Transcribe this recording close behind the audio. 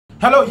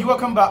Hello, you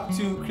welcome back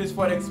to Chris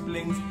Ford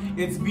Explains.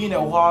 It's been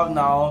a while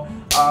now.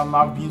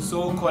 I've been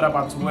so caught up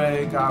at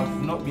work.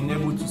 I've not been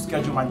able to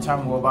schedule my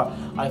time well, but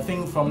I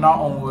think from now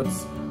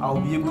onwards I'll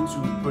be able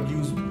to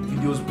produce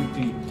videos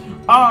weekly.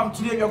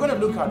 Today we are going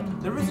to look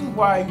at the reason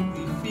why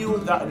we feel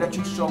that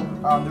electric shock,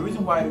 the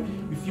reason why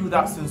we feel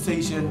that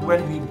sensation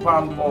when we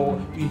bump or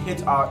we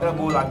hit our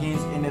elbow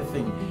against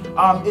anything.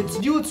 It's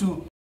due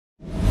to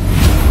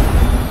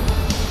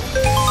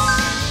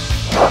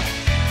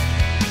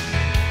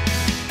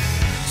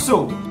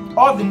So,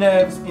 all the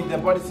nerves in the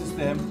body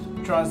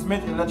system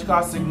transmit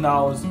electrical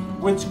signals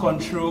which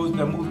controls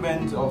the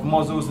movement of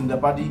muscles in the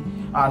body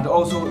and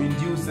also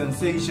induce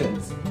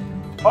sensations.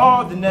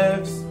 All the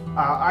nerves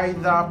are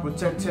either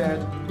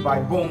protected by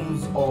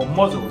bones or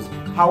muscles.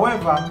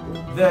 However,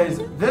 there is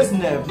this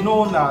nerve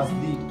known as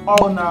the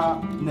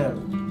ulnar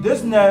nerve.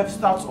 This nerve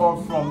starts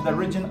off from the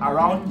region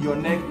around your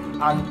neck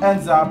and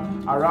ends up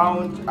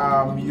around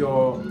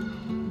your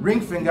ring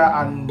finger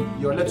and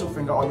your little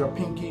finger or your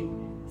pinky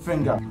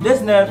finger.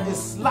 This nerve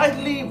is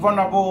slightly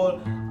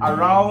vulnerable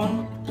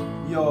around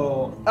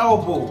your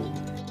elbow.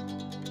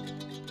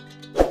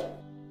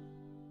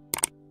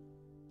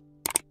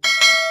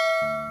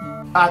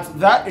 At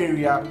that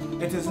area,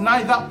 it is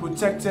neither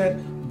protected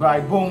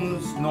by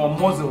bones nor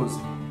muscles.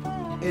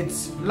 It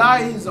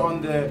lies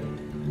on the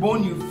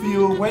bone you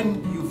feel when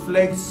you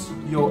flex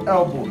your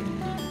elbow.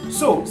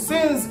 So,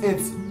 since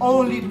it's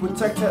only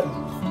protected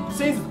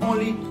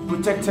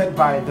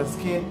by the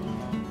skin,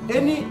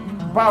 any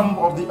bump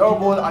of the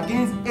elbow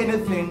against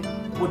anything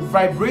would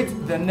vibrate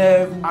the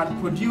nerve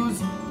and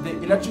produce the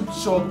electric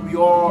shock we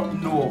all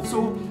know of.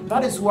 So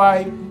that is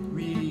why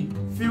we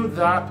feel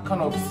that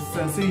kind of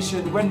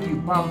sensation when we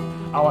bump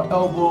our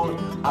elbow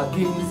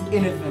against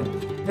anything.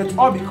 It's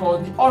all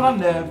because the ulnar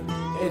nerve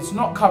is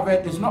not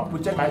covered, it's not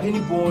protected by any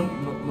bone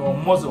nor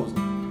muscles.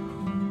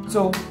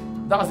 So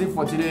that's it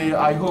for today.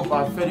 I hope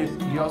I've fed your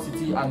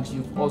curiosity and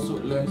you've also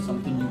learned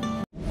something new.